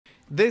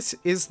This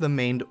is the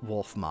maned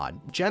wolf mod.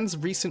 Jen's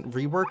recent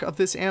rework of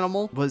this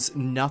animal was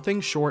nothing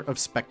short of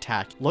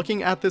spectacular.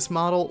 Looking at this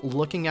model,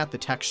 looking at the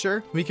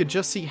texture, we could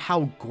just see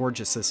how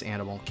gorgeous this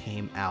animal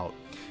came out.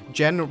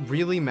 Jen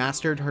really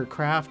mastered her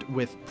craft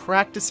with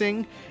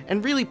practicing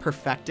and really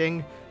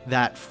perfecting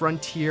that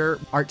frontier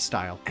art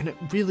style, and it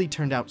really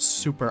turned out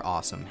super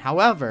awesome.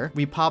 However,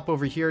 we pop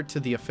over here to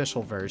the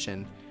official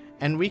version,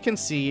 and we can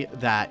see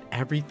that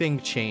everything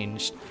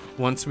changed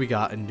once we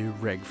got a new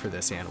rig for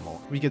this animal.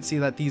 We could see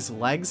that these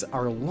legs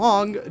are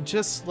long,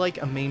 just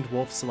like a maned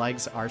wolf's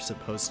legs are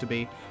supposed to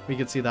be. We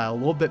could see that a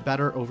little bit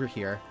better over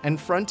here. And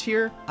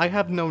Frontier, I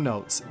have no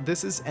notes.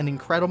 This is an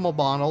incredible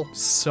model.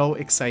 So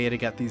excited to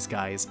get these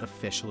guys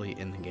officially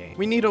in the game.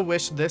 We need to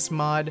wish this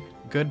mod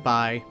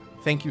goodbye.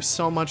 Thank you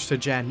so much to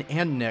Jen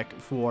and Nick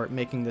for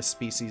making this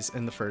species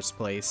in the first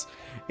place.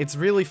 It's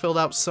really filled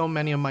out so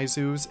many of my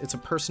zoos. It's a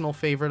personal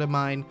favorite of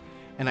mine,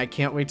 and I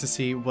can't wait to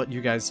see what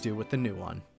you guys do with the new one.